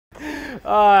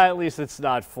At least it's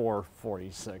not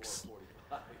 446.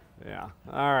 Yeah.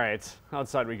 All right.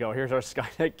 Outside we go. Here's our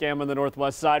Skynet cam on the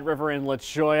northwest side. River in La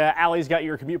Cholla. Allie's got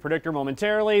your commute predictor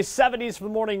momentarily. 70s for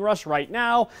the morning rush right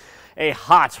now. A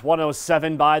hot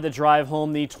 107 by the drive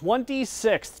home. The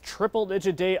 26th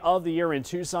triple-digit day of the year in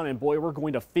Tucson. And boy, we're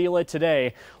going to feel it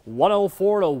today.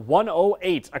 104 to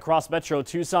 108 across Metro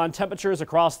Tucson. Temperatures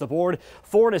across the board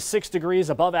 4 to 6 degrees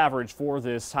above average for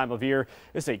this time of year.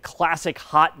 It's a classic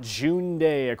hot June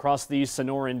day across the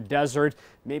Sonoran Desert.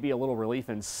 Maybe a little relief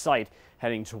in sight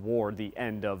heading toward the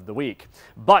end of the week.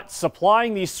 But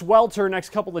supplying the swelter next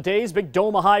couple of days, big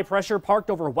dome of high pressure parked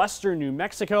over western New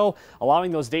Mexico, allowing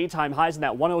those daytime highs in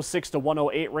that 106 to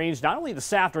 108 range, not only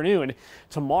this afternoon,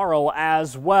 tomorrow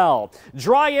as well.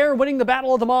 Dry air winning the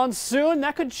battle of the monsoon.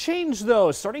 That could change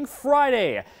though, starting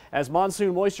Friday, as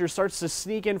monsoon moisture starts to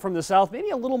sneak in from the south,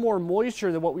 maybe a little more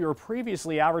moisture than what we were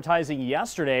previously advertising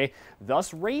yesterday.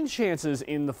 Thus, rain chances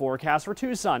in the forecast for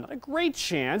Tucson. Not a great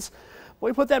chance.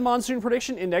 We put that monsoon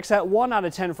prediction index at 1 out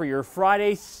of 10 for your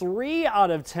Friday, 3 out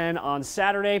of 10 on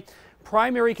Saturday.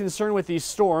 Primary concern with these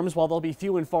storms, while they'll be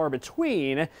few and far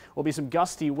between, will be some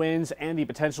gusty winds and the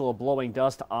potential of blowing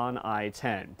dust on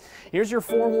I-10. Here's your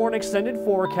forewarned extended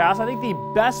forecast. I think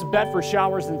the best bet for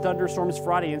showers and thunderstorms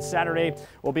Friday and Saturday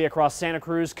will be across Santa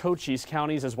Cruz, Cochise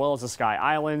counties, as well as the Sky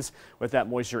Islands. With that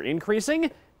moisture increasing,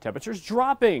 temperatures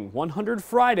dropping. 100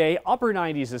 Friday, upper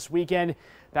 90s this weekend.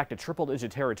 Back to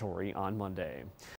triple-digit territory on Monday.